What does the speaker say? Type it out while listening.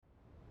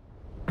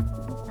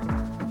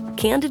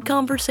Candid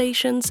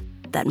conversations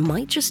that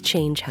might just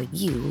change how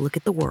you look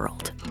at the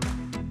world.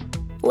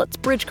 Let's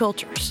bridge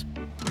cultures,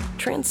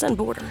 transcend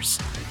borders,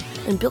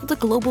 and build a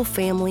global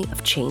family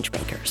of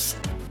changemakers.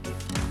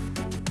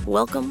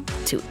 Welcome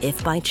to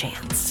If by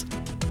Chance.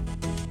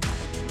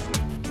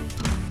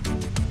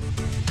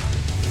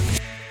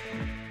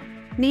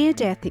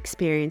 Near-death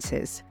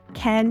experiences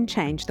can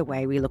change the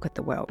way we look at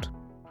the world.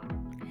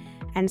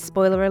 And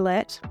spoiler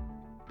alert,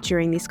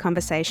 during this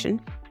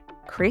conversation,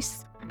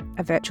 Chris,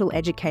 a virtual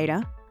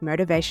educator,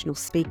 motivational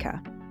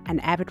speaker,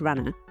 and avid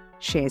runner,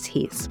 shares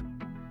his.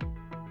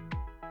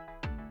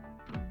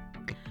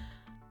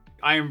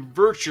 I am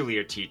virtually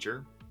a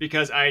teacher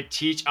because I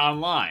teach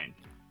online.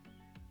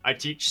 I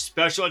teach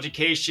special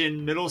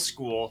education middle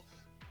school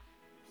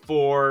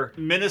for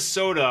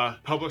Minnesota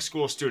public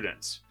school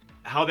students.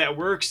 How that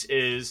works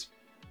is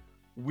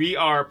we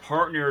are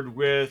partnered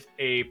with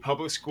a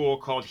public school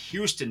called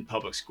Houston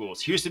Public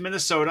Schools. Houston,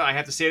 Minnesota. I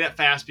have to say that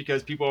fast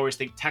because people always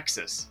think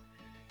Texas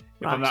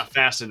if I'm not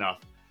fast enough.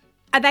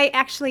 Are they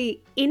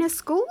actually in a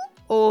school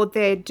or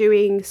they're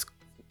doing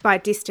by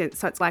distance,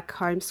 so it's like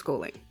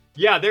homeschooling?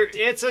 Yeah,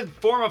 it's a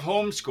form of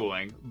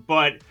homeschooling,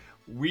 but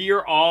we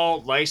are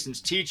all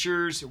licensed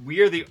teachers.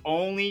 We are the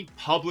only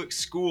public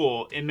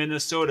school in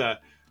Minnesota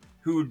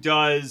who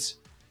does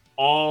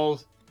all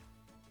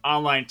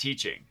online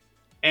teaching.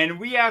 And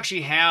we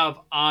actually have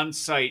an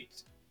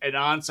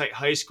on-site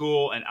high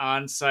school and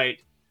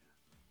on-site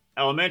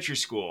elementary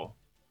school,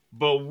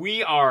 but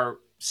we are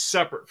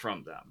separate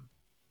from them.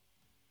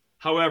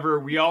 However,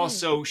 we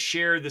also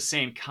share the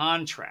same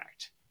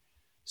contract.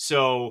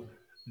 So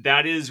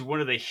that is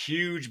one of the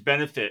huge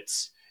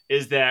benefits,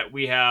 is that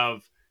we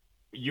have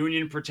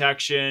union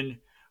protection.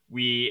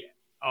 We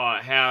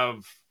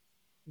have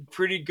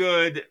pretty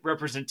good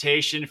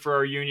representation for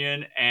our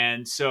union.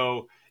 And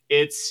so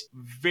it's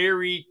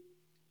very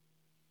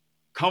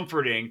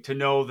comforting to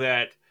know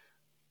that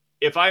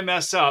if I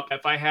mess up,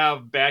 if I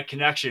have bad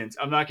connections,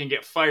 I'm not going to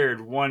get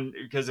fired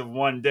because of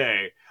one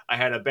day I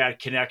had a bad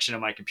connection on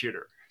my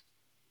computer.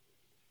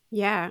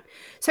 Yeah.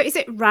 So is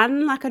it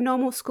run like a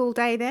normal school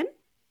day then?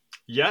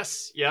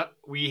 Yes. Yep.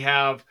 We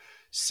have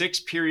 6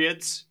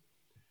 periods.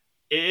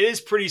 It is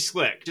pretty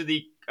slick.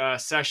 The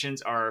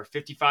sessions are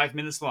 55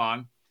 minutes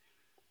long.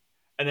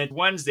 And then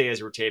Wednesday,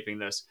 as we're taping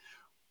this,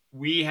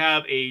 we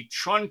have a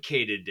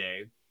truncated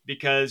day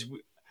because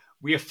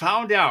we have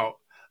found out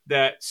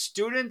that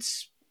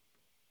students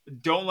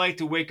don't like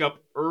to wake up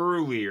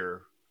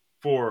earlier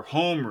for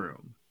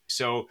homeroom.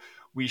 So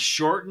we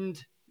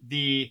shortened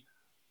the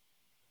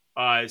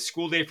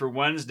school day for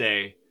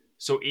Wednesday.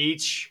 So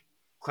each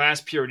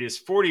class period is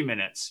 40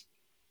 minutes.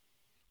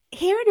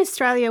 Here in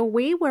Australia,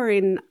 we were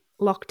in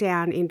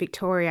lockdown in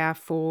Victoria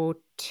for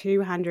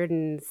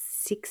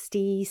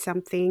 260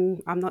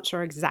 something. I'm not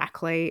sure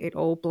exactly. It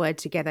all blurred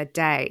together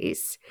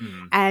days.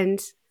 Mm.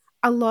 And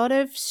a lot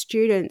of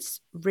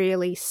students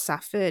really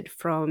suffered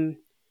from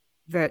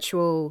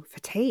virtual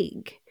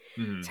fatigue.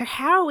 Mm. So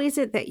how is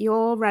it that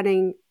you're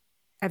running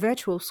a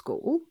virtual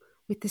school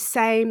with the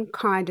same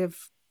kind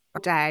of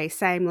day,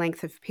 same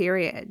length of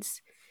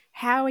periods?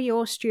 How are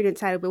your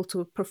students able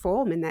to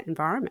perform in that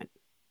environment?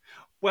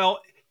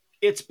 Well,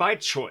 it's by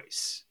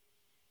choice.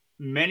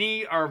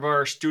 Many of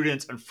our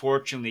students,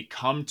 unfortunately,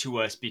 come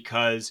to us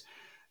because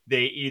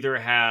they either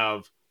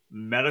have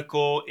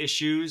medical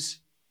issues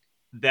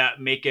that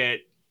make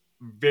it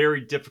very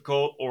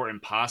difficult or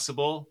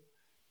impossible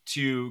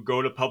to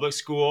go to public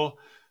school.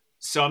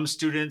 Some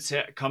students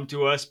come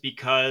to us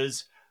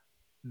because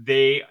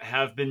they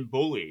have been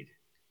bullied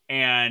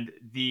and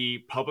the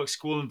public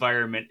school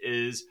environment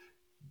is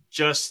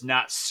just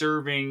not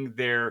serving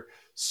their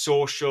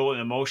social and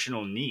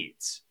emotional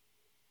needs.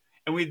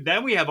 And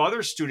we have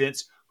other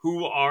students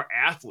who are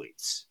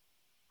athletes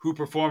who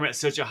perform at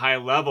such a high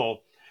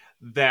level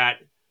that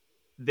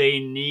they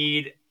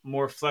need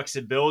more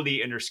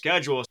flexibility in their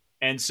schedules.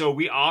 And so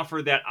we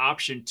offer that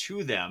option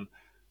to them,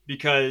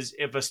 because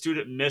if a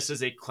student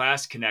misses a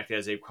class connect,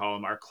 as they call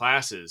them, our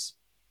classes,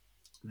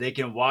 they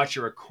can watch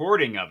a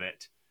recording of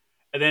it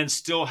and then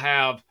still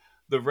have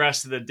the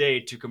rest of the day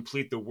to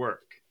complete the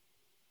work.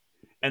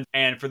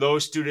 And for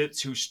those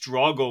students who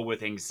struggle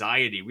with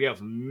anxiety, we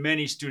have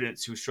many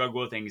students who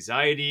struggle with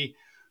anxiety,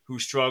 who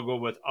struggle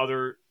with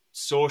other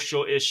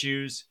social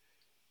issues,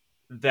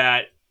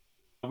 that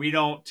we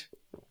don't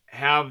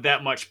have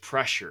that much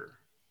pressure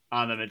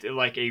on them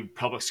like a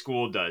public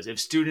school does. If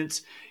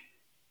students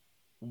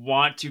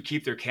want to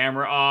keep their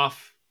camera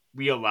off,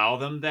 we allow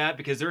them that,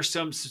 because there's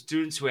some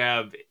students who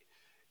have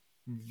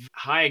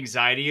high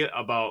anxiety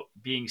about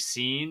being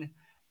seen.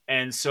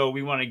 And so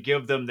we want to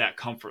give them that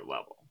comfort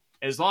level.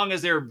 As long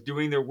as they're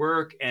doing their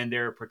work and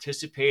they're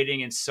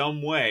participating in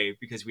some way,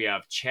 because we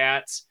have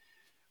chats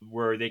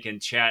where they can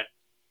chat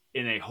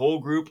in a whole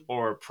group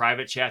or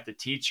private chat the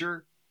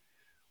teacher,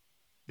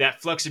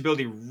 that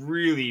flexibility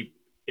really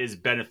is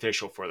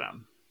beneficial for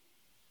them.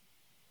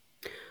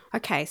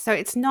 Okay, so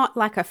it's not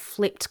like a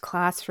flipped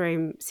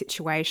classroom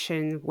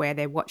situation where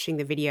they're watching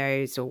the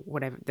videos or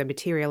whatever, the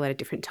material at a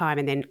different time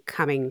and then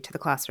coming to the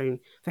classroom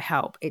for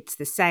help. It's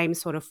the same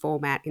sort of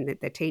format in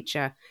that the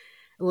teacher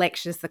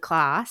lectures the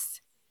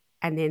class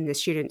and then the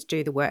students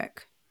do the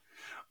work.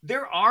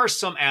 There are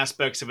some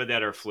aspects of it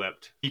that are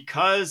flipped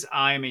because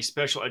I'm a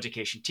special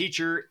education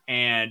teacher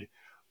and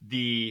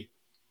the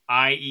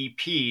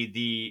IEP,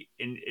 the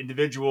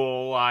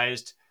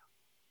individualized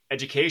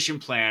education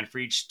plan for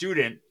each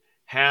student,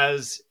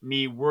 has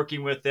me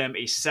working with them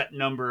a set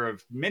number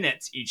of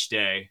minutes each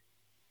day.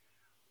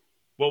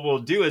 What we'll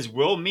do is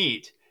we'll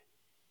meet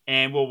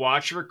and we'll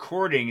watch a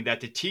recording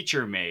that the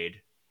teacher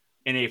made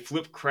in a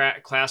flipped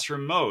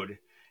classroom mode.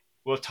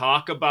 We'll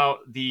talk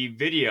about the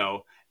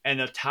video and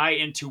they'll tie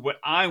into what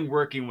I'm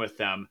working with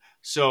them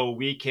so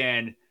we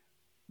can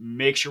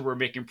make sure we're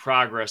making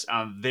progress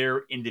on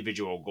their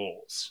individual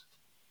goals.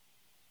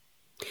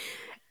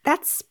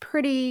 That's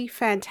pretty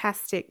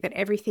fantastic that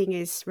everything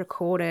is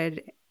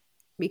recorded,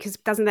 because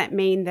doesn't that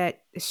mean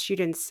that the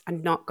students are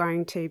not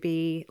going to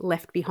be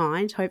left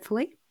behind,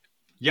 hopefully?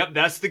 Yep,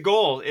 that's the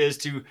goal, is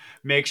to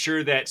make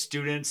sure that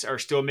students are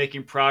still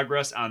making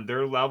progress on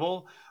their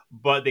level,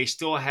 but they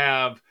still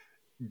have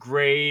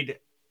grade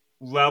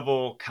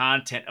level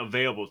content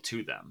available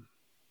to them.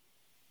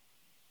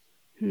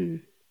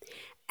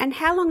 And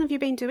how long have you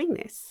been doing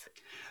this?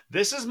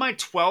 This is my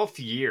 12th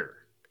year,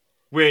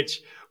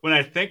 which when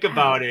I think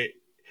about it,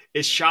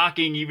 is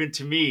shocking even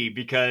to me,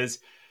 because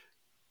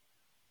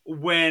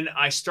when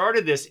I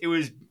started this, it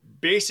was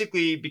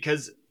basically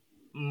because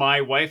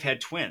my wife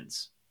had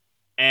twins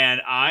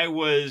and I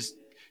was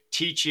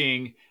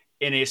teaching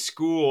in a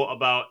school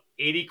about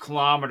 80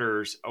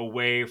 kilometers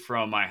away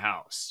from my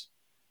house.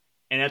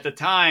 And at the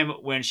time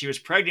when she was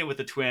pregnant with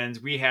the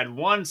twins, we had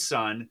one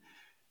son,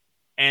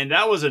 and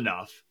that was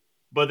enough.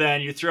 But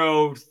then you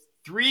throw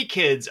 3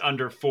 kids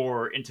under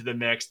 4 into the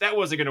mix, that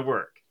wasn't going to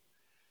work.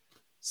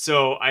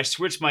 So I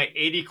switched my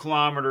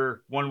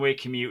 80-kilometer one-way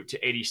commute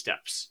to 80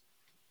 steps.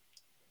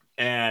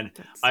 And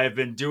I've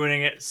been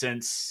doing it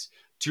since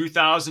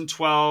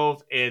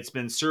 2012. It's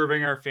been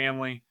serving our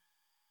family.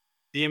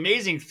 The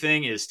amazing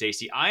thing is,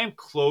 Stacy, I am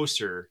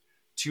closer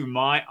to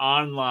my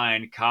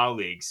online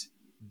colleagues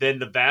than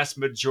the vast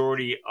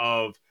majority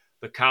of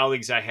the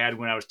colleagues I had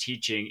when I was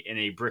teaching in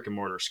a brick and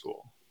mortar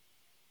school.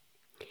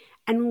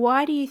 And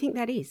why do you think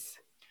that is?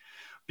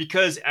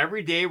 Because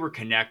every day we're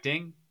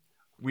connecting.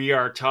 We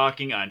are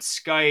talking on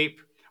Skype.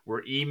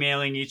 We're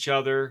emailing each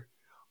other.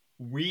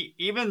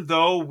 Even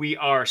though we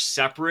are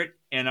separate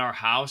in our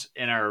house,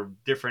 in our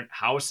different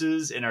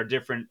houses, in our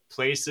different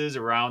places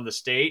around the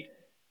state,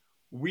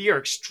 we are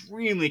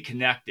extremely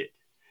connected.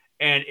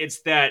 And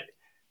it's that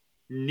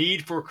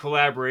need for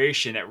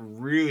collaboration that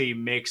really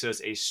makes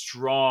us a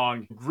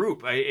strong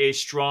group, a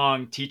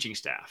strong teaching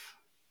staff.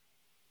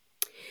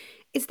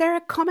 Is there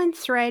a common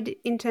thread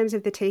in terms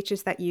of the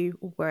teachers that you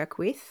work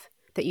with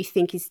that you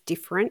think is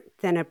different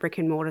than a brick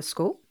and mortar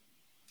school?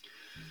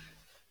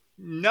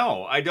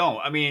 No, I don't.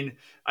 I mean,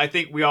 I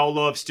think we all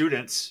love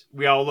students.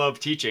 We all love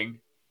teaching,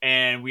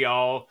 and we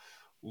all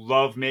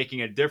love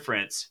making a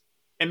difference.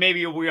 And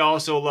maybe we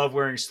also love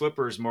wearing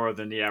slippers more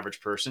than the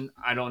average person.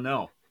 I don't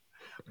know.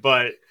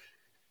 But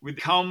we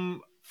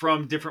come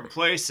from different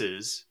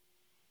places,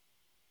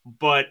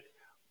 but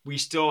we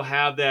still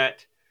have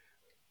that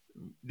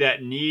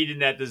need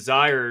and that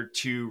desire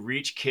to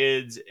reach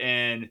kids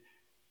in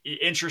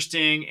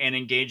interesting and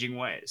engaging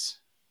ways.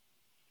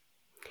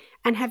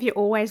 And have you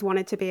always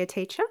wanted to be a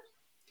teacher?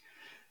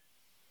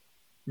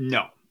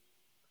 No.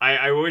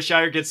 I wish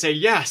I could say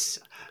yes.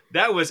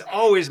 That was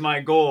always my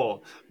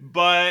goal,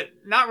 but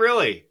not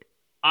really.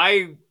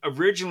 I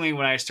originally,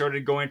 when I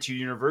started going to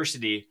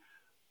university,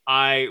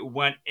 I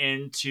went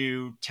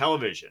into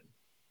television.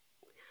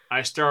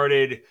 I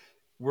started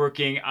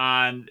working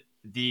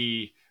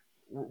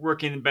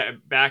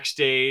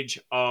backstage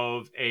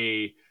of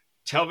a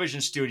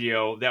television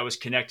studio that was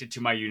connected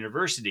to my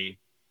university.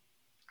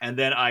 And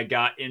then I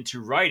got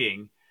into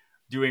writing,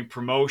 doing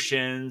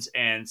promotions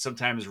and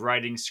sometimes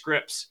writing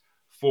scripts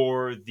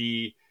for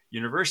the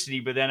university.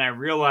 But then I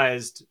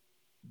realized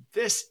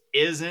this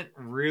isn't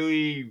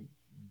really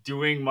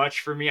doing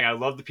much for me. I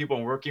love the people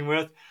I'm working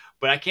with,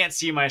 but I can't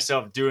see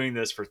myself doing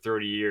this for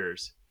 30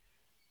 years.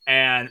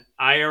 And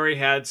I already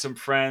had some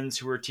friends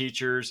who were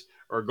teachers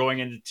or going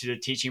into the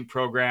teaching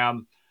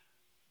program.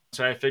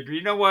 So I figured,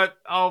 you know what?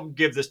 I'll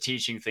give this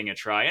teaching thing a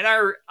try. And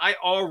I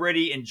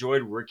already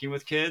enjoyed working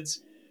with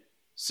kids.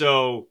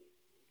 So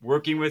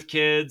working with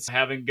kids,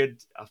 having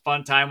a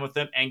fun time with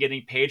them and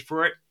getting paid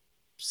for it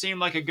seemed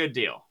like a good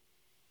deal.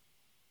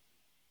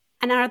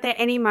 And are there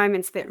any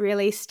moments that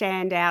really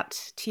stand out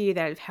to you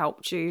that have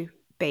helped you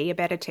be a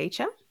better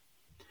teacher?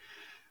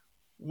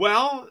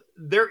 Well,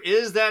 there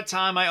is that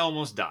time I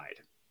almost died.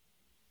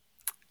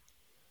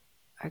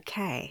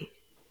 Okay.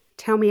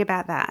 Tell me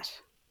about that.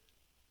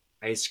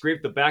 I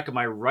scraped the back of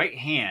my right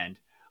hand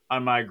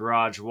on my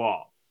garage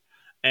wall.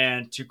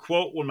 And to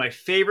quote one of my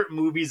favorite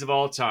movies of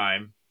all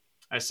time,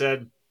 I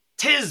said,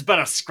 "'Tis but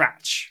a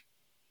scratch."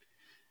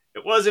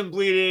 It wasn't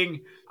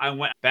bleeding. I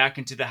went back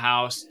into the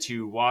house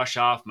to wash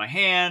off my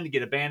hand,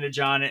 get a bandage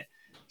on it,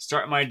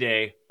 start my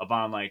day of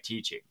online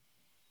teaching.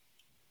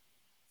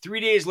 3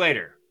 days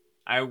later,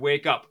 I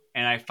wake up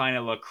and I find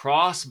a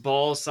lacrosse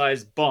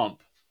ball-sized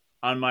bump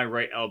on my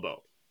right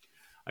elbow.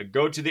 I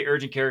go to the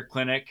urgent care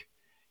clinic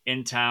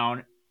in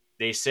town.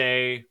 They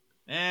say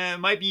it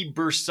might be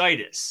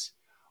bursitis,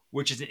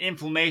 which is an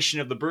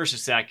inflammation of the bursa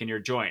sac in your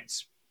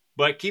joints.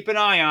 But keep an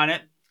eye on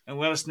it and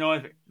let us know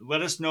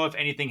if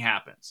anything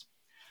happens.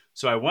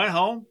 So I went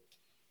home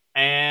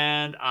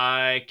and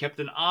I kept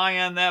an eye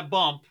on that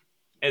bump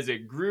as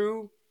it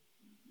grew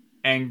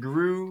and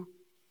grew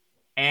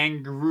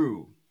and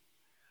grew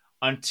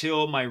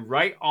until my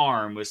right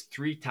arm was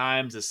 3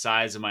 times the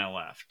size of my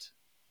left.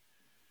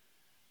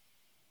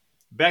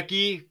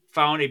 Becky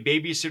found a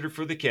babysitter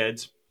for the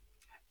kids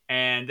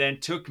and then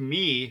took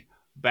me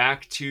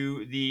back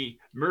to the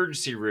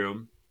emergency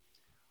room.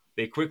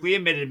 They quickly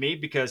admitted me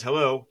because,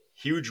 hello,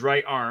 huge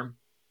right arm.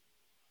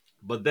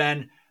 But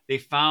then they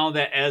found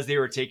that as they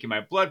were taking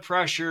my blood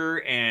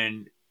pressure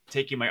and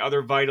taking my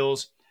other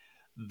vitals,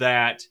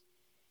 that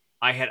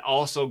I had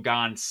also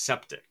gone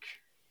septic,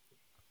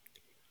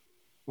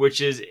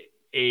 which is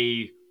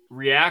a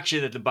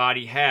reaction that the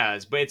body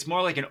has, but it's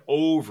more like an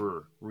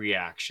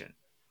overreaction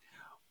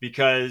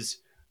because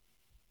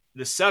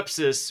the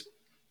sepsis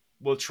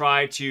will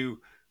try to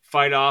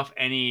fight off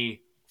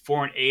any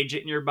foreign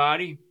agent in your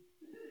body,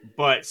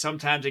 but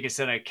sometimes it can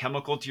send a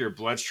chemical to your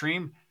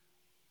bloodstream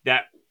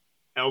that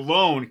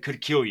alone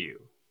could kill you.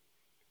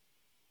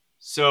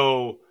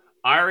 So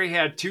I already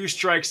had 2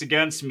 strikes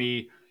against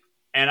me,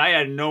 and I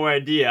had no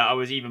idea I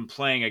was even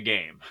playing a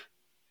game.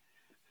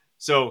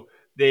 So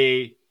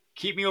they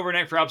keep me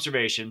overnight for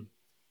observation.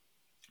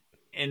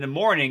 In the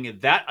morning,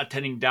 that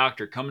attending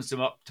doctor comes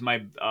up to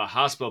my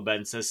hospital bed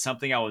and says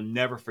something I will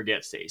never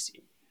forget,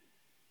 Stacy.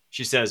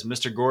 She says,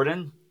 "Mr.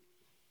 Gordon,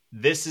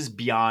 this is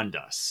beyond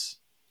us.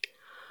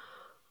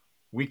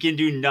 We can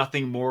do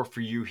nothing more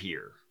for you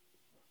here.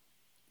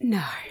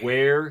 No.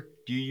 Where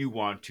do you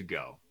want to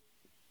go?"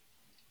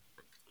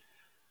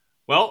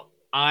 Well,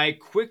 I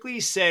quickly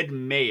said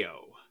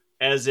Mayo,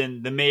 as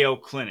in the Mayo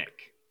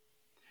Clinic,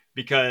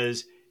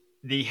 because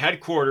the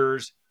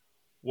headquarters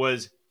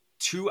was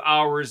 2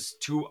 hours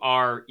to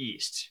our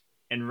east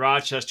in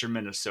Rochester,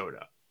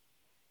 Minnesota.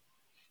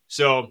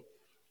 So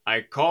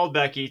I called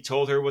Becky,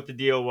 told her what the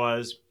deal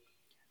was,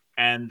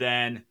 and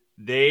then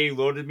they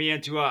loaded me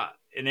into an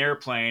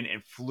airplane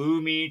and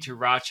flew me to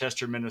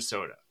Rochester,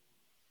 Minnesota,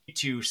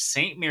 to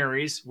St.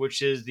 Mary's,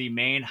 which is the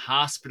main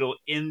hospital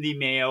in the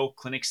Mayo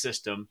Clinic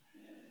system.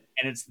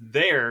 And it's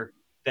there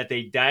that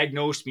they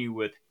diagnosed me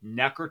with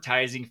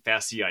necrotizing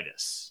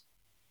fasciitis,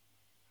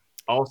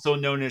 also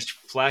known as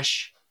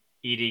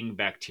flesh-eating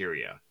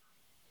bacteria.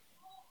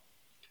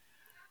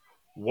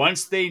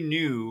 Once they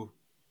knew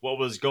what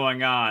was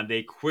going on,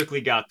 they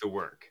quickly got to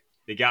work.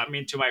 They got me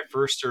into my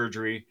first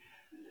surgery.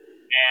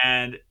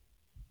 And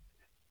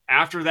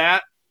after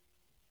that,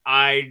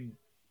 I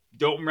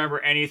don't remember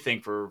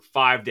anything for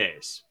 5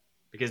 days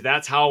because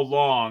that's how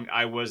long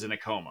I was in a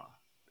coma.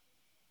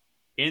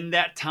 In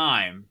that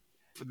time,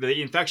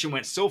 the infection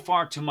went so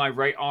far to my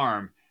right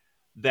arm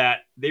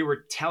that they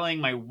were telling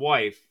my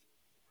wife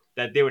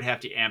that they would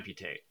have to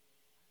amputate.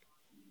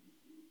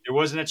 There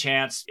wasn't a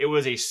chance. It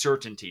was a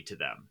certainty to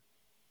them.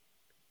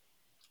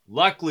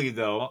 Luckily,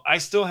 though, I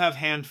still have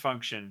hand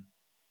function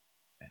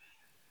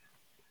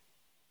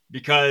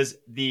because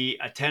the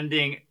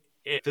attending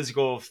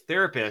physical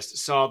therapist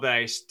saw that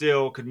I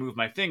still could move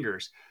my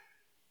fingers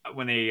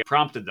when they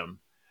prompted them.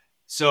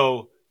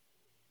 So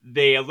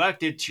they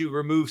elected to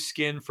remove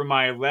skin from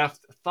my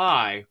left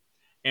thigh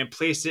and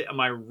place it on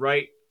my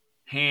right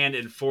hand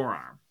and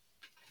forearm.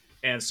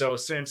 And so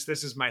since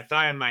this is my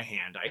thigh and my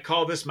hand, I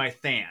call this my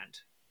thand.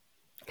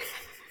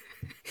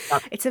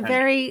 It's a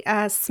very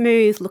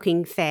smooth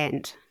looking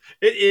thand.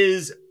 It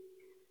is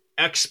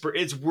expert.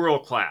 It's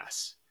world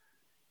class.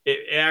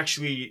 It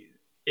actually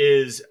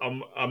is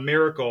a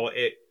miracle.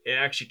 It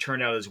actually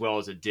turned out as well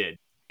as it did.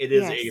 It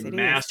is a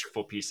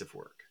masterful piece of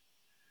work.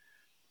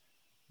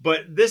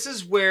 But this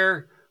is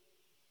where,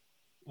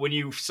 when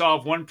you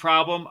solve one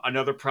problem,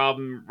 another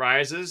problem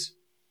rises.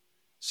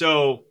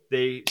 So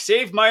they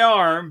saved my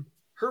arm,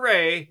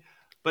 hooray,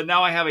 but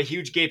now I have a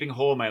huge gaping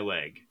hole in my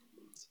leg.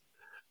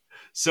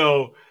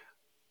 So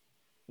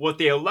what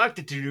they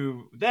elected to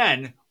do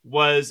then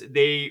was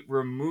they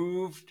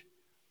removed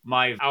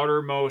my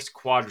outermost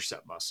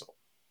quadricep muscle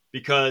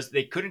because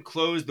they couldn't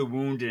close the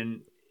wound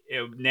in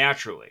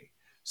naturally.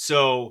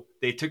 So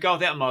they took out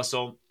that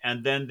muscle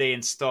and then they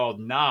installed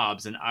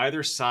knobs on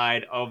either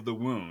side of the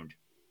wound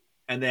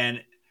and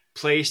then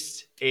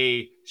placed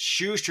a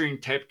shoestring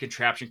type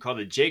contraption called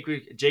a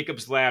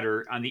Jacob's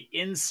ladder on the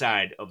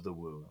inside of the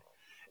wound.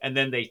 And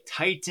then they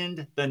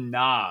tightened the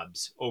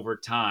knobs over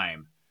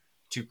time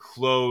to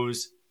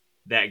close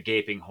that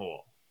gaping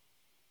hole.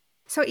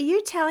 So are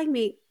you telling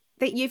me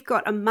that you've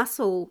got a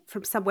muscle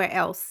from somewhere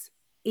else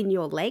in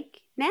your leg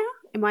now?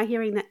 Am I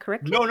hearing that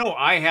correctly? No,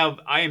 I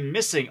am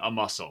missing a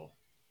muscle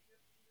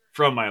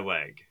from my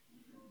leg.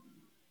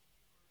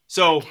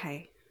 So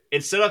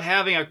Instead of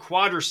having a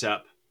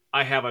quadricep,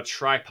 I have a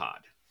tripod.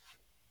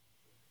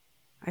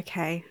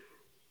 Okay.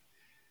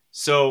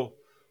 So,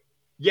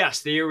 yes,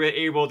 they were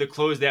able to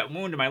close that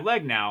wound in my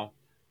leg now,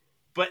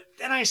 but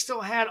then I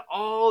still had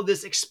all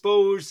this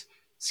exposed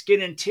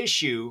skin and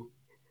tissue.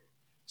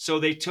 So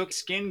they took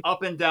skin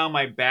up and down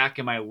my back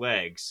and my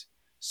legs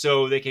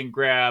so they can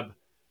grab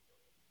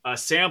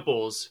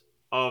samples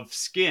of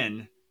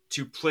skin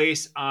to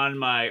place on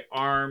my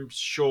arms,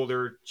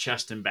 shoulder,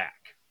 chest, and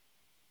back.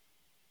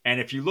 And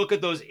if you look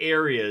at those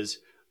areas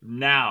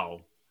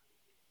now,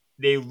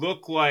 they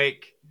look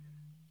like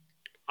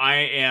I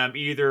am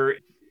either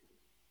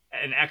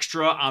an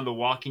extra on The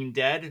Walking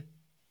Dead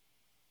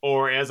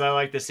or, as I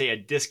like to say, a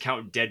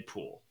discount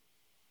Deadpool.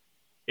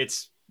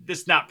 It's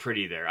not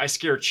pretty there. I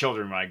scare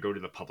children when I go to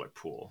the public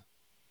pool.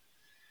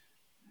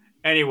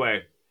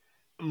 Anyway,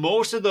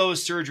 most of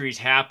those surgeries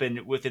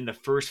happened within the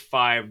first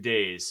 5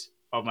 days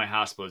of my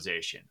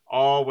hospitalization,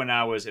 all when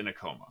I was in a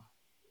coma.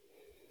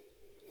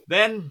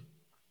 Then,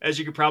 as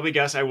you could probably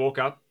guess, I woke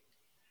up,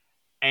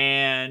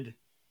 and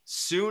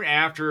soon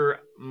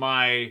after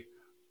my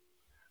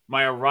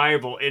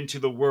arrival into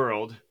the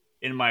world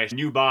in my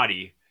new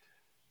body,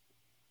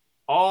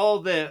 all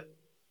the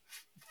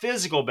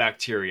physical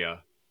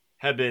bacteria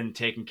had been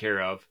taken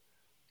care of,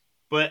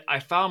 but I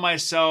found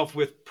myself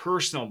with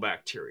personal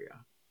bacteria.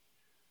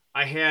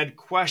 I had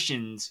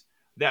questions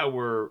that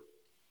were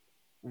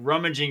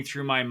rummaging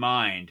through my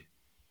mind.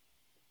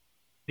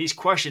 These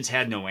questions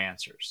had no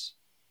answers.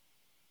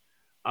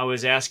 I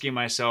was asking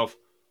myself,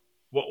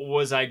 what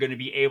was I going to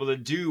be able to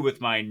do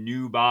with my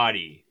new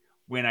body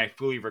when I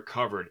fully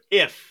recovered,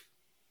 if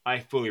I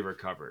fully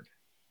recovered?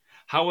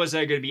 How was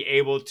I going to be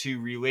able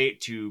to relate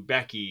to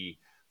Becky,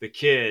 the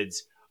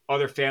kids,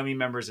 other family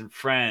members and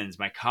friends,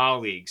 my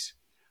colleagues?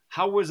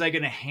 How was I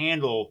going to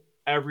handle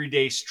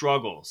everyday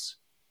struggles?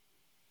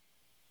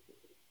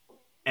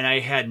 And I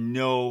had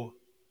no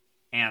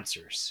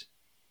answers.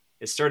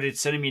 It started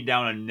sending me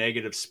down a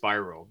negative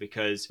spiral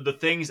because the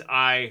things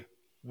I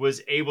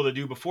was able to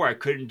do before, I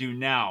couldn't do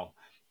now.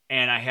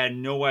 And I had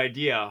no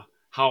idea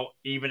how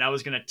even I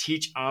was going to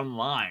teach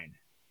online.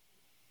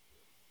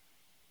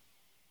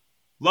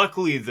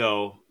 Luckily,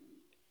 though,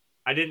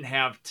 I didn't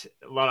have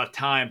a lot of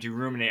time to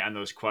ruminate on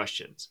those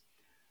questions.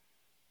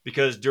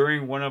 Because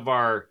during one of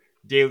our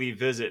daily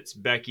visits,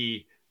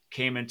 Becky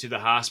came into the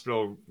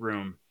hospital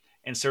room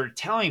and started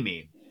telling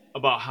me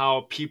about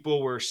how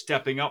people were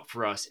stepping up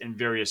for us in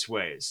various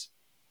ways.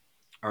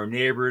 Our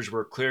neighbors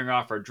were clearing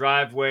off our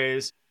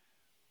driveways.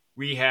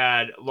 We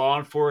had law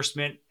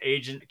enforcement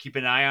agent keep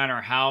an eye on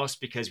our house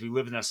because we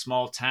live in a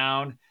small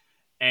town.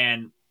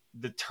 And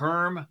the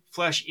term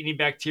flesh-eating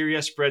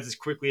bacteria spreads as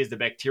quickly as the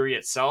bacteria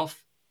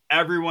itself.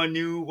 Everyone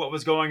knew what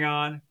was going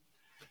on.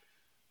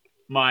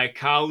 My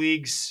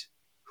colleagues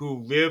who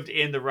lived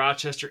in the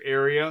Rochester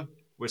area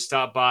would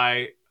stop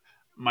by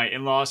my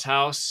in-laws'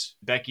 house.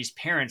 Becky's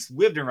parents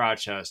lived in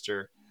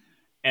Rochester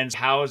and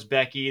housed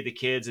Becky, the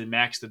kids, and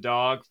Max the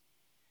dog.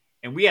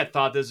 And we had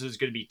thought this was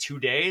going to be 2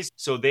 days,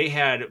 so they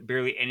had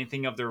barely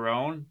anything of their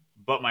own.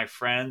 But my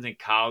friends and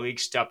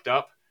colleagues stepped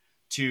up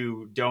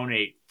to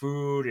donate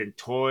food and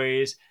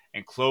toys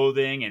and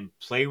clothing and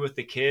play with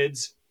the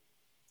kids.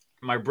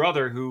 My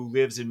brother, who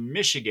lives in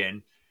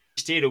Michigan,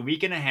 stayed a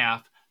week and a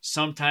half,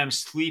 sometimes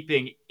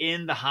sleeping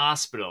in the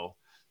hospital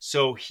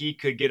so he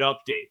could get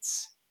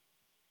updates.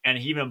 And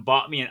he even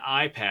bought me an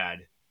iPad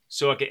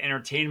so I could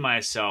entertain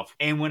myself.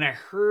 And when I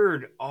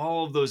heard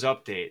all of those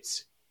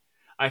updates,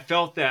 I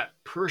felt that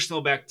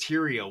personal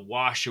bacteria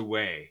wash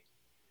away.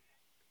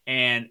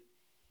 And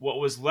what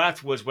was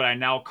left was what I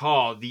now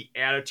call the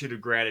attitude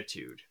of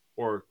gratitude,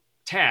 or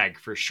TAG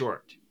for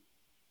short.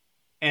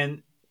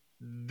 And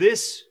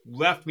this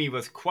left me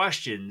with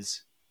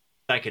questions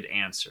I could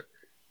answer.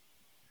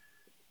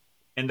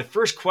 And the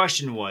first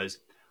question was,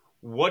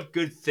 what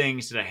good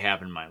things did I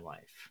have in my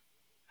life?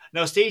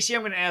 Now, Stacy,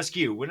 I'm going to ask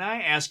you, when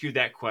I ask you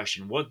that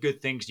question, what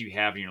good things do you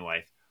have in your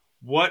life?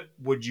 What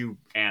would you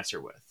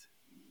answer with?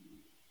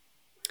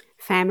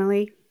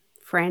 Family,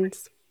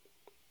 friends.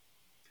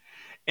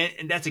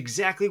 And that's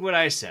exactly what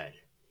I said.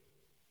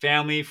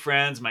 Family,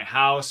 friends, my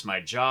house,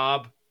 my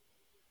job.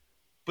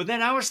 But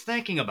then I was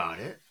thinking about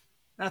it,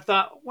 and I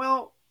thought,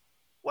 well,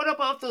 what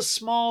about the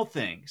small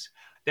things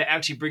that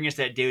actually bring us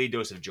that daily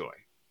dose of joy?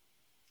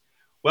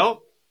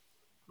 Well,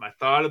 I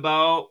thought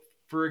about,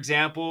 for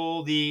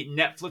example, the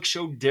Netflix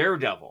show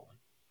Daredevil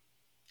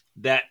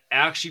that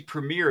actually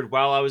premiered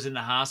while I was in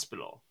the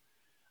hospital.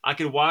 I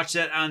could watch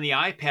that on the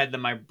iPad that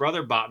my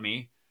brother bought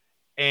me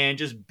and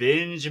just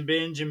binge and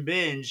binge and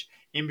binge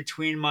in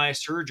between my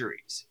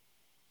surgeries.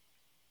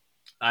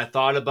 I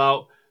thought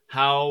about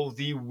how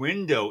the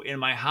window in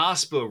my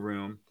hospital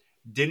room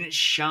didn't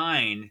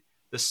shine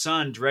the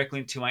sun directly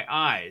into my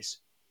eyes,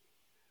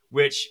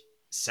 which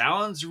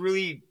sounds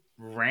really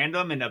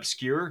random and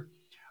obscure,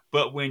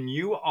 but when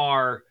you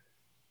are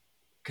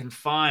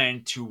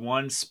confined to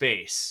one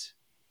space,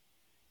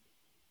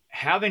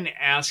 having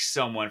to ask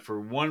someone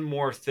for one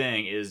more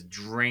thing is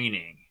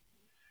draining.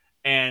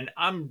 And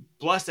I'm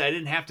blessed that I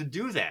didn't have to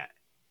do that.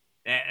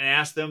 and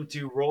ask them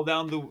to roll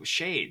down the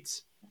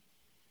shades.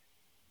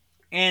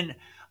 And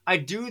I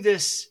do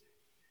this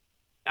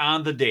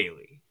on the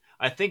daily.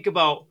 I think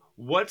about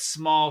what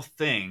small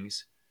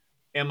things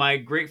am I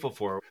grateful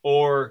for,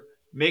 or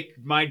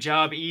make my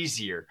job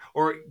easier,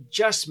 or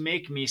just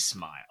make me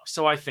smile.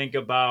 So I think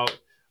about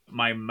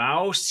my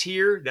mouse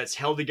here that's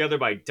held together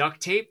by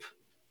duct tape.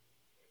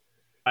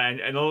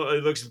 I know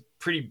it looks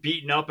pretty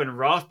beaten up and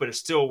rough, but it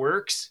still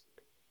works.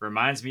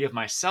 Reminds me of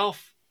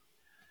myself.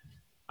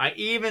 I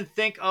even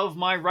think of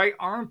my right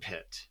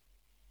armpit.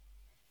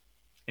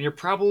 And you're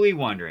probably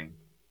wondering,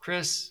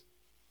 Chris,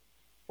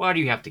 why do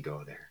you have to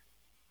go there?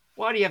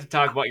 Why do you have to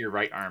talk about your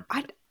right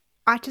armpit?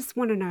 I just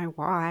want to know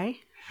why.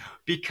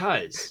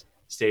 Because,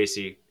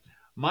 Stacy,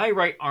 my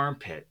right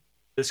armpit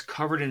is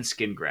covered in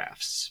skin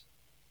grafts.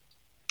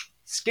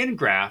 Skin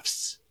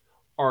grafts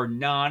are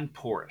non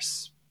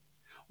porous,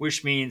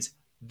 which means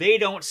they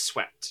don't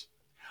sweat,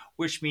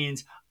 which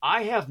means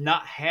I have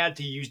not had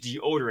to use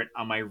deodorant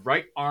on my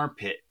right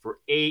armpit for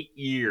 8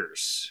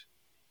 years.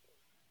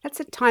 That's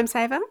a time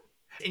saver.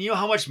 And you know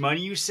how much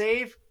money you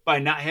save by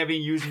not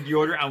having using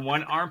deodorant on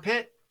one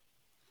armpit?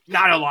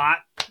 Not a lot,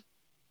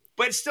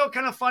 but it's still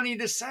kind of funny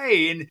to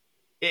say. And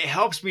it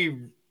helps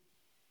me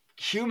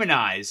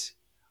humanize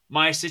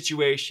my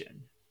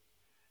situation.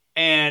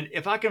 And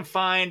if I can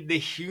find the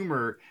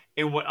humor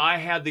in what I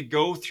had to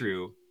go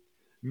through,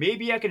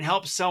 maybe I can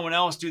help someone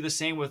else do the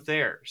same with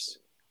theirs.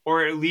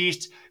 Or at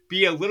least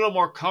be a little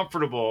more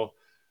comfortable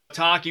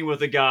talking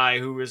with a guy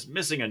who is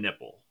missing a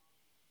nipple.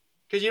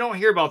 Because you don't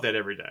hear about that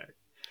every day.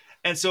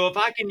 And so if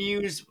I can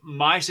use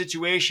my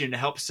situation to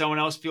help someone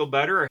else feel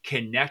better or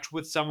connect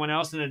with someone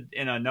else in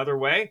another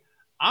way,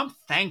 I'm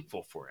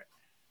thankful for it.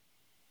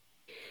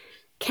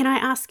 Can I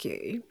ask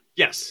you?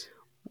 Yes.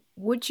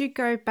 Would you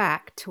go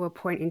back to a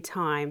point in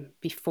time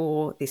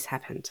before this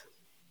happened?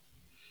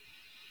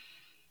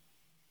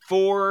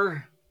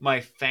 For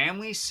my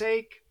family's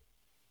sake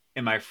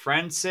and my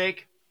friend's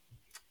sake,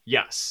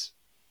 yes.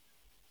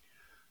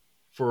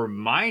 For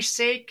my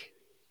sake,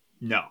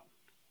 no.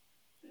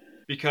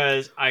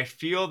 Because I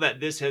feel that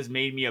this has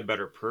made me a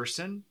better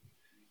person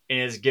and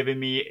has given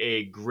me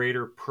a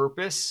greater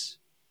purpose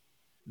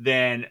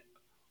than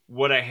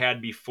what I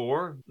had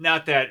before.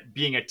 Not that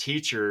being a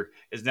teacher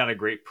is not a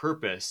great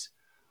purpose,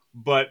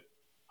 but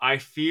I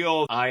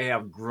feel I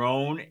have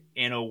grown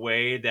in a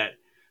way that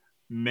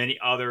many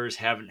others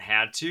haven't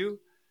had to.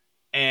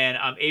 And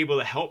I'm able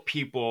to help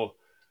people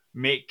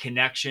make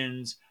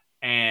connections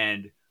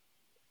and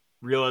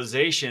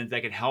realizations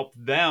that can help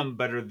them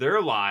better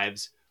their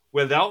lives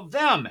without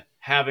them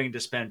having to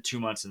spend 2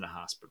 months in the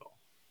hospital.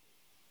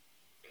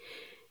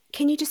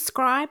 Can you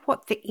describe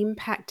what the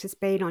impact has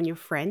been on your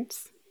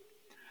friends?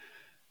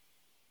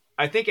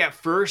 I think at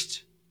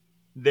first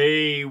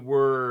they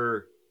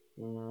were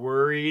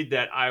worried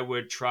that I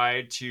would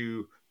try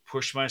to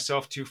push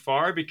myself too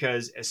far,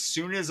 because as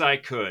soon as I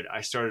could,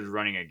 I started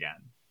running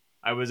again.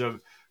 I was a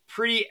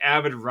pretty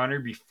avid runner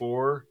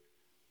before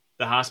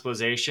the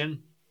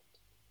hospitalization.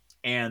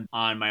 And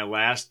on my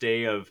last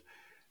day of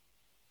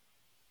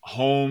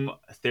home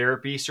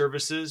therapy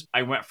services,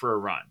 I went for a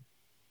run.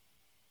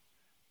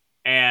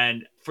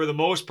 And for the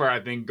most part,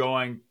 I've been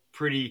going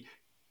pretty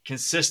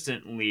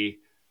consistently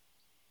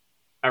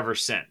ever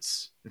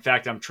since. In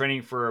fact, I'm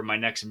training for my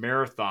next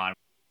marathon.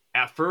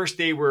 At first,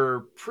 they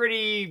were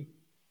pretty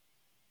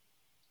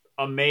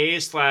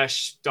amazed /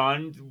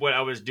 stunned what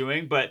I was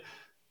doing. But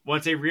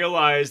once they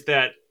realized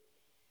that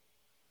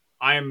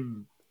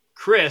I'm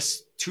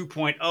Chris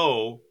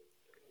 2.0,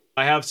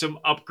 I have some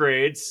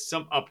upgrades,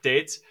 some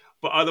updates,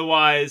 but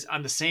otherwise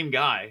I'm the same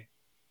guy.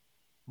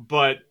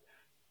 But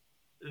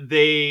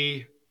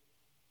they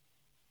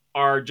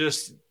are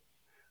just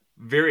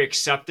very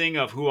accepting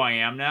of who I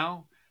am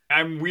now.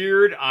 I'm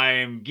weird.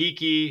 I'm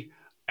geeky.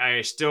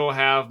 I still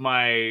have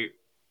my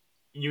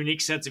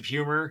unique sense of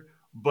humor,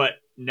 but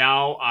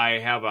now I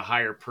have a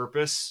higher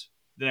purpose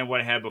than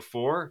what I had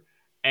before.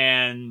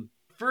 And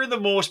for the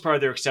most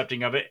part, they're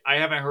accepting of it. I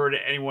haven't heard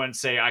anyone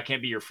say, I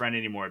can't be your friend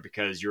anymore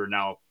because you're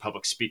now a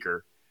public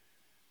speaker.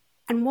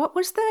 And what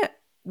was the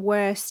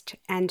worst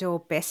and or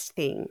best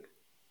thing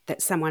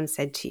that someone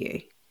said to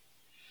you?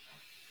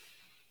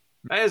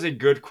 That is a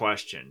good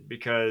question,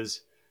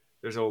 because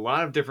there's a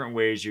lot of different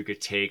ways you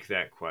could take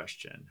that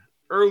question.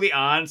 Early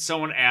on,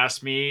 someone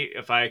asked me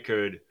if I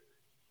could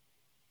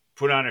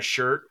put on a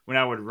shirt when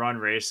I would run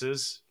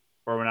races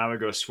or when I would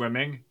go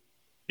swimming,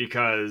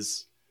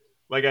 because,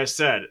 like I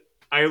said,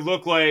 I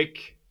look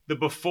like the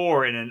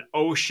before in an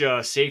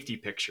OSHA safety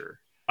picture.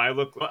 I'm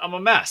a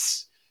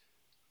mess.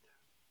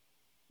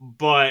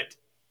 But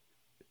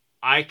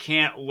I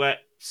can't let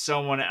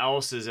someone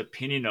else's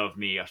opinion of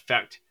me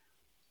affect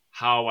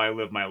how I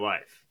live my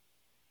life.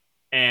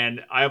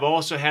 And I've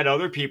also had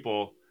other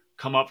people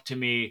come up to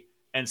me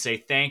and say,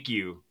 thank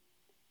you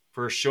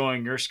for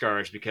showing your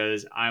scars,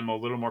 because I'm a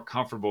little more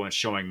comfortable in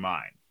showing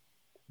mine.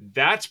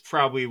 That's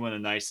probably one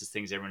of the nicest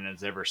things everyone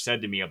has ever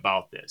said to me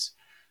about this.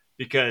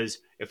 Because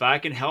if I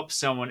can help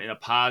someone in a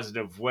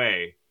positive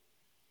way,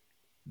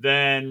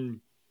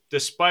 then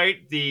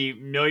despite the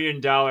 $1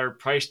 million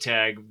price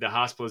tag, the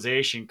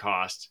hospitalization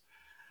cost,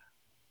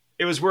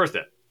 it was worth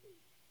it.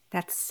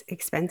 That's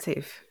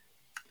expensive.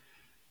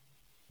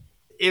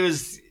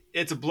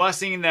 It's a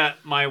blessing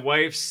that my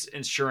wife's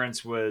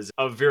insurance was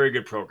a very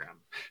good program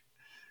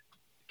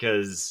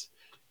because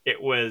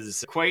it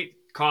was quite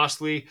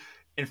costly.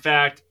 In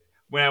fact,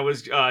 when I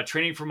was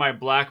training for my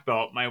black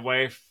belt, my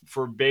wife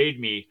forbade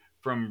me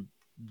from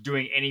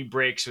doing any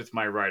breaks with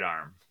my right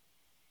arm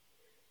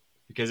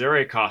because it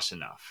already cost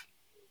enough.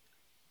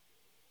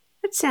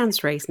 That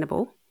sounds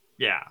reasonable.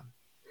 Yeah.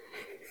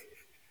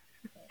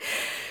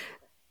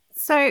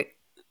 So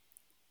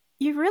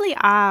you really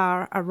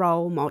are a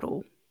role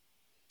model.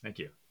 Thank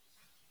you.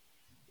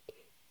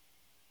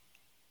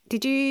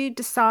 Did you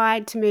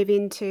decide to move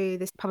into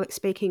this public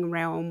speaking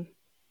realm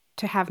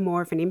to have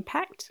more of an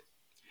impact?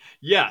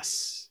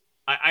 Yes.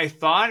 I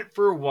thought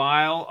for a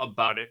while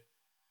about it.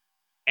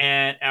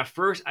 And at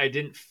first, I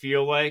didn't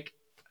feel like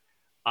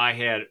I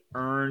had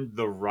earned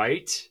the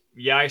right.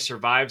 Yeah, I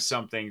survived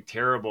something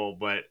terrible,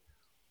 but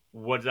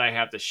what did I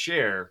have to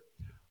share?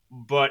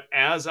 But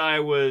as I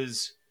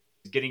was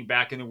getting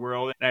back in the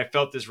world and I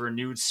felt this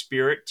renewed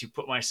spirit to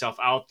put myself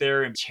out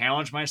there and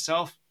challenge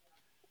myself,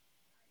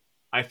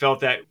 I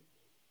felt that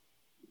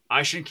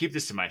I shouldn't keep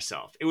this to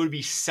myself. It would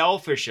be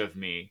selfish of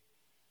me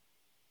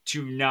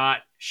to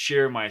not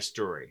share my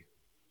story.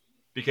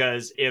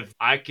 Because if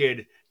I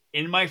could,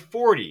 in my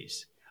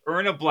 40s,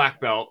 earn a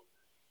black belt,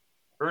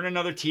 earn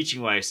another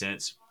teaching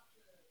license,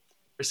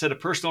 or set a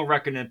personal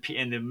record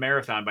in the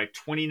marathon by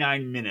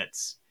 29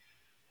 minutes,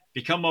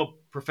 become a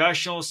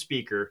professional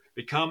speaker,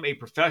 become a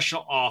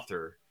professional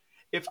author,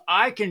 if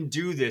I can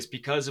do this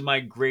because of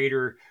my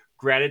greater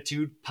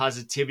gratitude,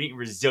 positivity, and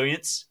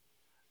resilience,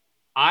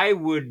 I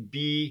would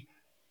be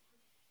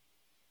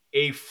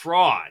a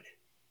fraud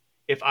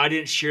if I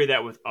didn't share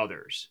that with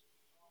others.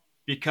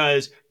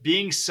 Because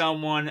being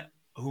someone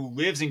who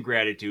lives in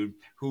gratitude,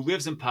 who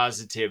lives in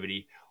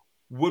positivity,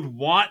 would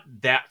want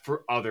that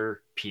for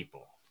other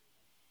people.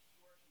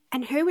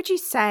 And who would you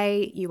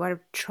say you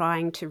are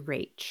trying to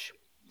reach?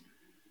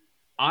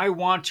 I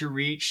want to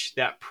reach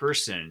that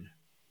person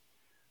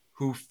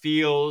who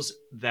feels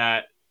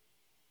that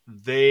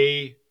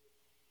they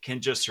can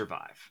just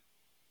survive,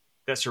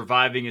 that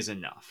surviving is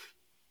enough.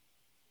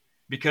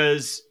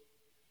 Because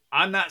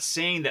I'm not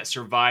saying that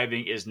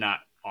surviving is not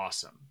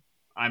awesome.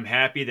 I'm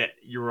happy that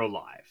you're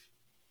alive.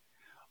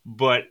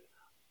 But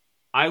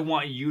I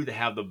want you to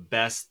have the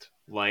best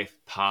life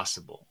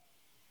possible.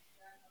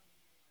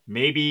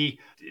 Maybe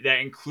that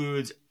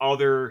includes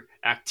other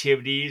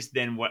activities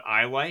than what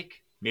I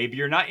like. Maybe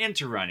you're not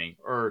into running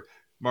or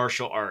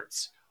martial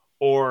arts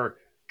or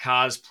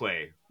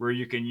cosplay, where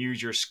you can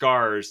use your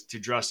scars to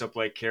dress up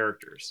like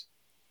characters.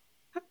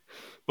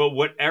 But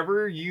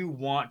whatever you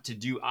want to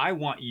do, I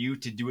want you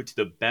to do it to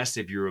the best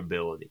of your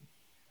ability.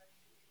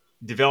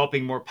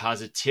 Developing more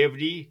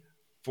positivity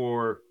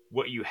for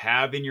what you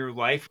have in your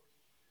life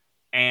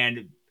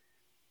and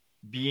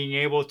being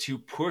able to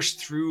push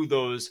through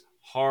those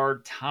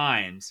hard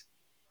times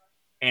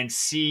and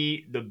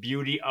see the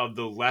beauty of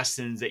the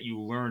lessons that you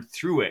learned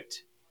through it.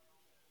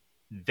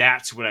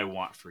 That's what I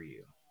want for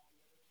you.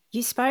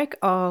 You spoke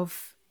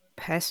of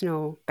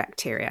personal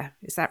bacteria.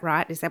 Is that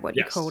right? Is that what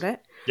you called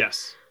it?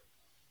 Yes.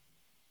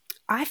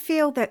 I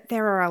feel that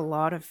there are a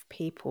lot of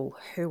people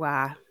who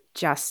are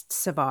just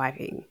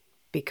surviving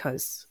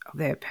because of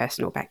their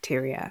personal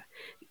bacteria.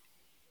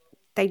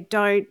 They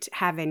don't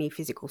have any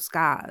physical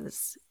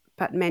scars,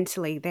 but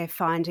mentally they're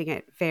finding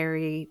it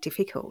very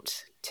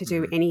difficult to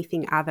do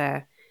anything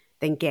other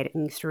than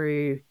getting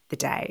through the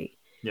day.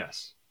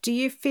 Yes. Do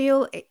you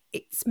feel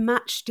it's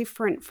much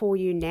different for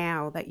you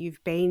now that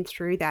you've been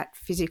through that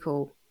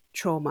physical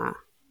trauma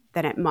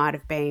than it might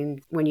have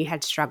been when you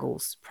had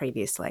struggles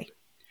previously?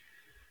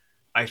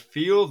 I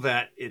feel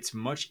that it's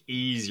much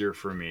easier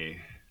for me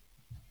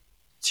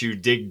to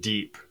dig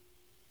deep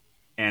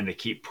and to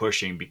keep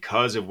pushing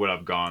because of what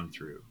I've gone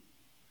through.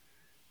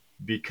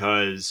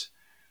 Because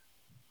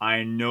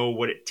I know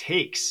what it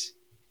takes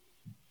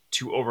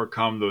to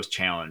overcome those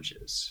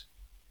challenges.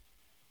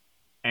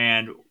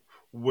 And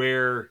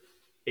where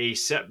a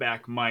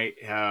setback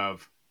might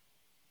have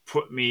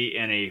put me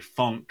in a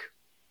funk,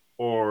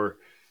 or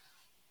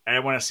I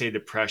don't want to say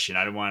depression.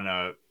 I don't want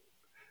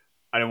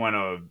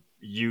to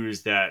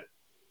use that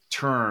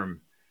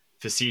term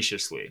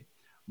facetiously.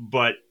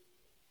 But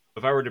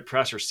if I were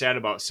depressed or sad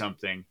about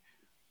something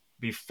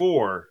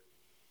before,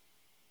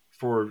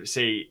 for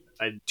say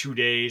 2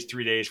 days,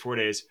 3 days, 4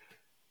 days,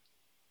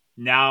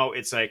 now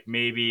it's like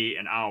maybe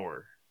an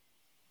hour.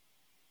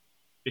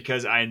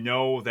 Because I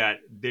know that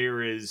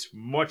there is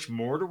much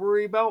more to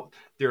worry about.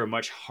 There are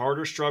much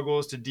harder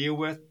struggles to deal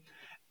with.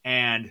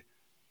 And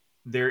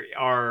there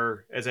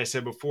are, as I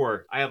said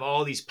before, I have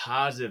all these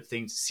positive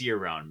things to see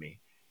around me.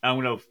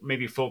 I'm going to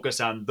maybe focus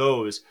on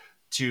those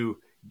to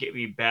get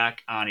me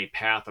back on a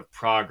path of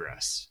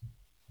progress.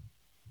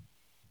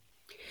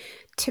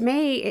 To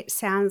me, it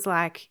sounds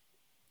like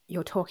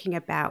you're talking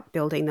about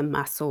building the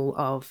muscle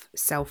of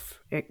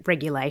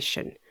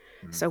self-regulation.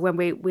 So when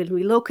we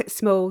look at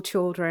small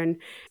children,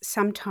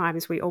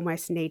 sometimes we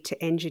almost need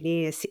to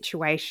engineer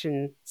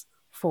situations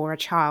for a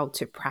child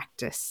to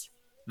practice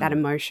that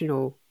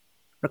emotional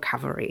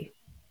recovery.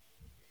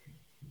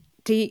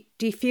 Do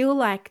you feel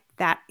like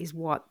that is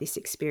what this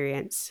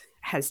experience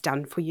has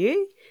done for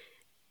you?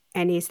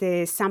 And is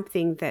there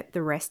something that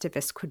the rest of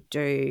us could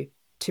do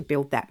to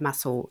build that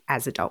muscle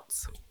as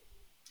adults?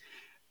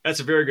 That's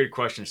a very good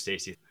question,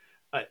 Stacey.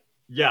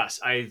 Yes,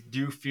 I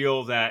do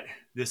feel that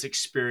this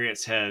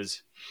experience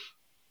has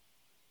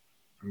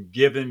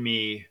given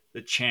me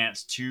the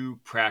chance to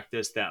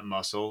practice that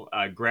muscle.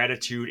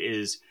 Gratitude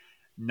is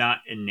not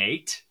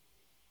innate.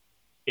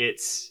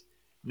 It's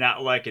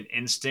not like an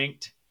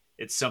instinct.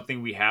 It's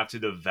something we have to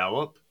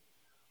develop.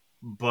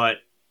 But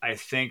I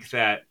think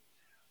that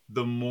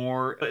the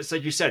more, it's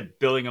like you said,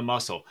 building a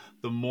muscle,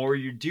 the more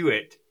you do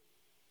it,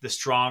 the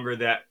stronger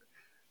that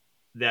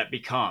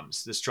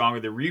becomes, the stronger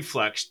the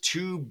reflex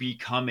to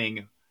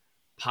becoming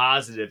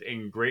positive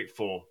and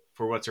grateful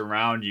for what's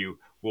around you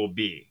will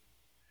be.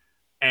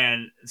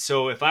 And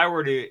so if I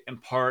were to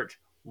impart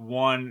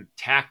one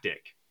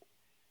tactic,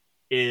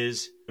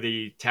 is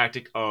the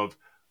tactic of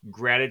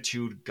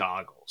gratitude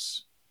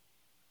goggles.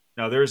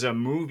 Now there's a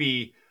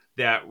movie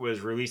that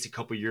was released a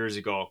couple years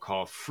ago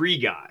called Free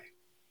Guy,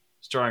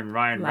 starring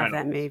Ryan Love Reynolds.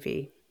 that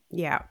movie.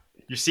 Yeah.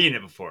 You've seen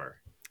it before.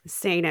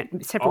 Seen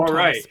it several All times.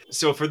 right.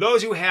 So for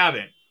those who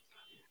haven't,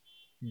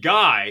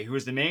 Guy, who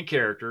is the main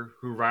character,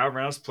 who Ryan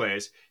Reynolds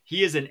plays,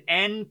 he is an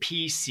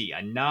NPC,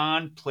 a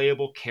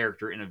non-playable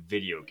character in a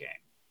video game.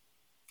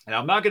 And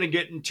I'm not going to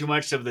get into too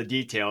much of the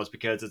details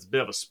because it's a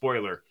bit of a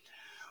spoiler.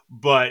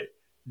 But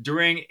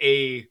during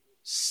a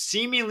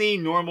seemingly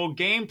normal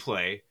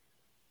gameplay,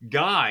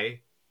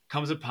 Guy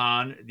comes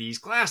upon these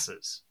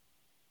glasses.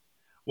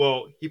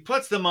 Well, he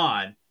puts them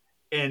on,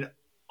 and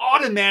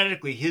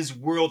automatically his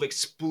world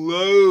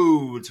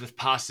explodes with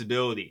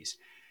possibilities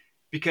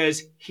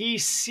because he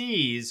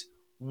sees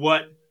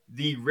what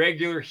the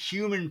regular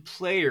human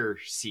player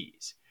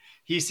sees.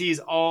 He sees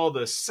all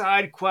the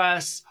side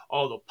quests,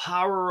 all the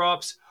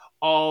power-ups,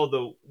 all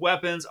the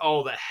weapons,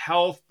 all the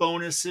health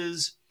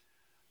bonuses.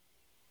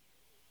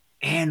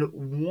 And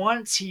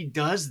once he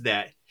does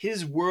that,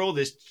 his world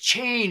is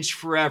changed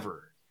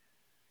forever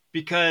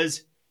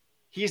because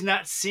he's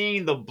not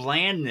seeing the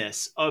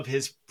blandness of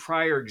his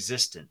prior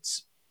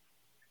existence.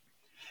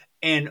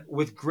 And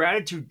with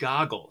gratitude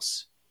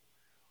goggles,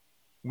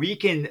 we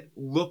can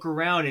look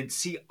around and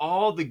see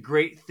all the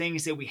great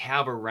things that we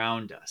have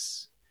around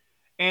us.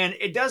 And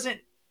it doesn't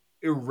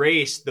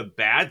erase the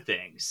bad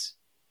things.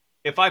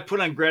 If I put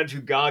on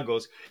gratitude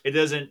goggles, it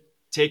doesn't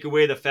take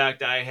away the fact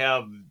that I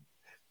have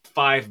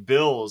 5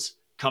 bills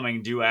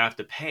coming due I have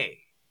to pay.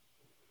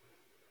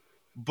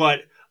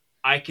 But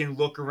I can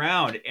look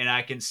around and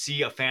I can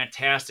see a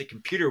fantastic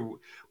computer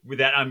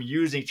that I'm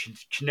using to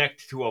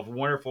connect to a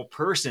wonderful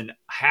person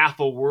half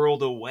a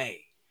world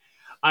away.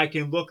 I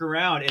can look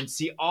around and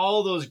see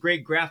all those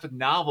great graphic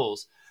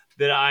novels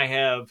that I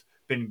have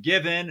been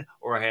given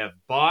or I have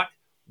bought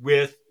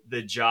with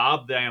the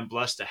job that I am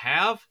blessed to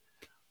have.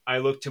 I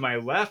look to my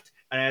left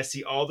and I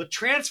see all the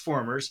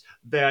Transformers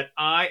that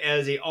I,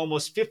 as a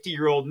almost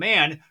 50-year-old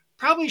man,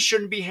 probably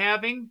shouldn't be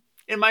having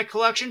in my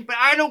collection, but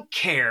I don't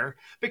care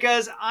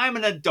because I'm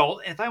an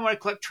adult, and if I want to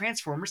collect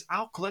Transformers,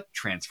 I'll collect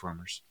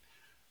Transformers.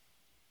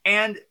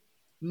 And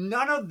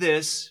none of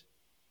this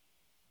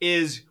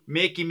is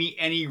making me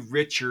any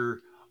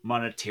richer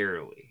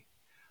monetarily.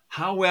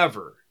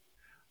 However,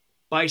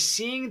 by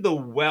seeing the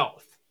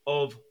wealth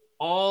of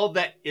all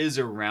that is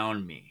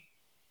around me,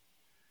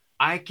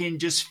 I can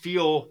just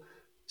feel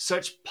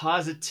such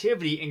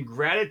positivity and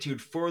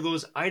gratitude for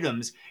those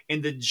items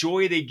and the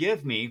joy they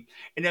give me.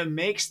 And it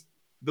makes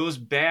those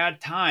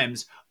bad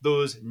times,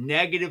 those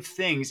negative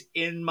things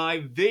in my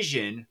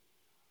vision,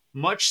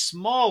 much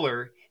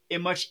smaller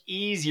and much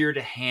easier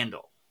to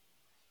handle.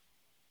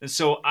 And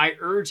so I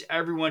urge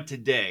everyone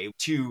today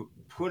to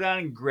put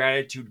on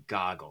gratitude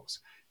goggles.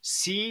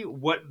 See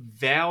what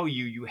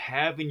value you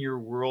have in your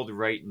world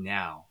right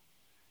now.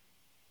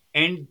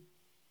 And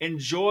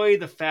enjoy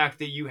the fact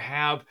that you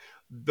have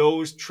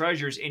those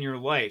treasures in your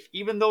life,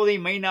 even though they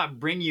may not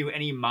bring you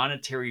any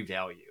monetary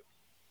value.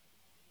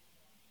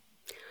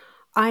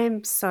 I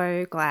am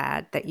so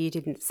glad that you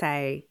didn't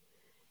say,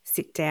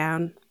 sit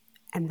down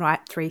and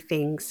write 3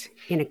 things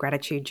in a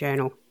gratitude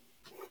journal.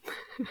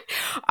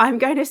 I'm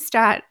going to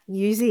start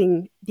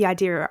using the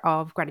idea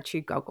of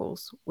gratitude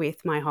goggles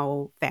with my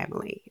whole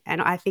family.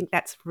 And I think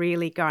that's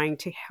really going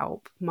to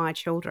help my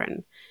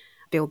children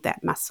build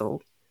that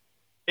muscle.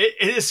 It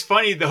is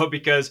funny, though,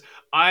 because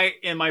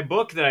in my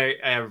book that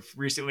I have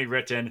recently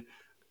written,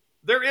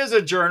 there is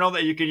a journal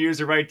that you can use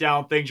to write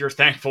down things you're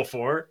thankful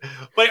for.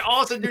 But I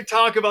also do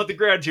talk about the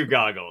gratitude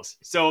goggles.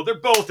 So they're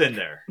both in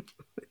there.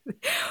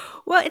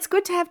 Well, it's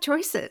good to have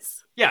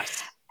choices.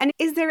 Yes. And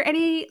is there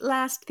any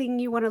last thing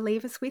you want to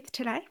leave us with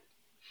today?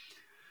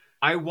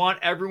 I want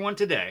everyone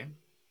today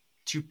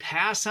to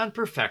pass on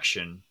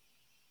perfection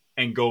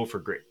and go for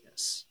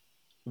greatness.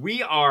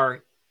 We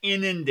are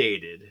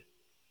inundated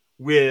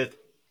with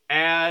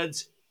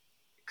ads,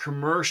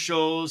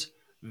 commercials,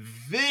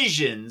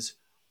 visions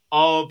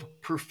of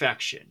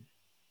perfection.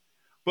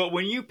 But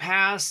when you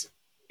pass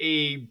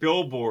a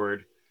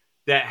billboard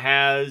that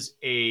has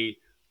a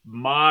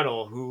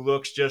model who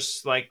looks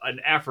just like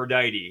an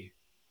Aphrodite,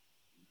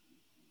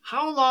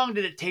 how long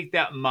did it take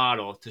that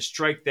model to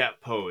strike that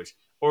pose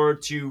or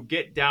to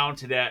get down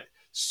to that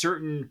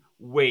certain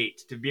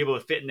weight to be able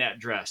to fit in that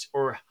dress?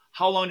 Or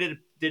how long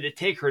did it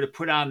take her to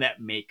put on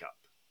that makeup?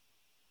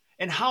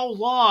 And how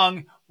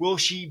long will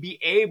she be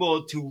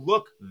able to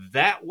look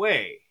that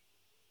way?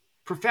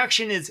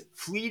 Perfection is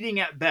fleeting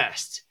at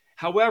best.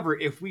 However,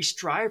 if we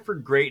strive for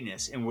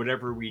greatness in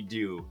whatever we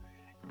do,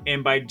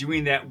 and by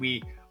doing that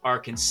we are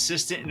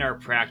consistent in our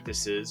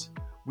practices,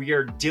 we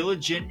are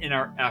diligent in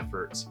our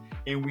efforts,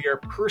 and we are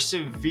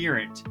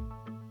perseverant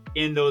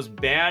in those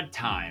bad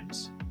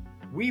times,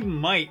 we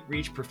might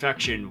reach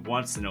perfection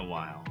once in a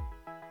while,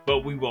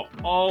 but we will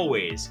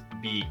always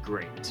be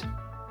great.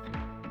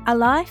 A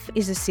life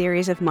is a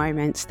series of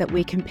moments that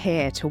we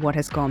compare to what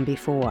has gone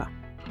before.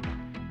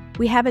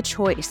 We have a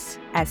choice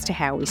as to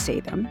how we see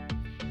them,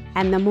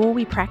 and the more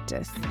we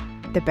practice,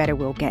 the better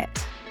we'll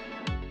get.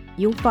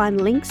 You'll find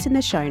links in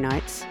the show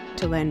notes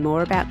to learn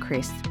more about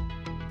Chris,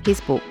 his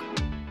book,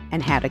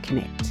 and how to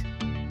connect.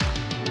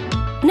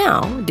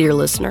 Now, dear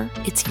listener,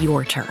 it's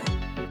your turn.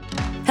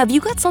 Have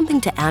you got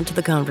something to add to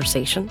the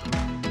conversation?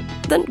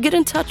 Then get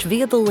in touch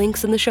via the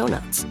links in the show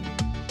notes.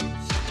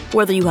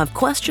 Whether you have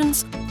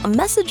questions, a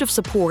message of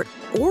support,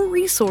 or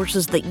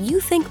resources that you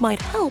think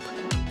might help,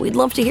 we'd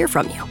love to hear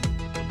from you.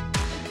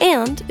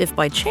 And if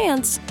by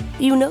chance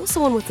you know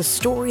someone with a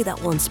story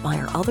that will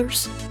inspire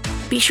others,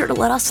 be sure to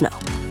let us know.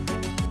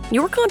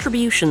 Your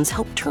contributions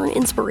help turn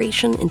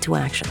inspiration into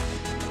action,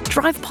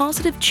 drive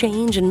positive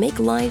change, and make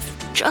life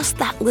just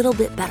that little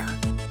bit better.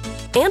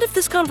 And if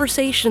this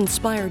conversation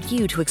inspired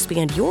you to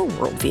expand your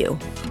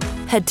worldview,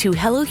 head to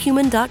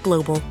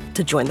hellohuman.global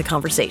to join the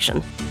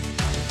conversation.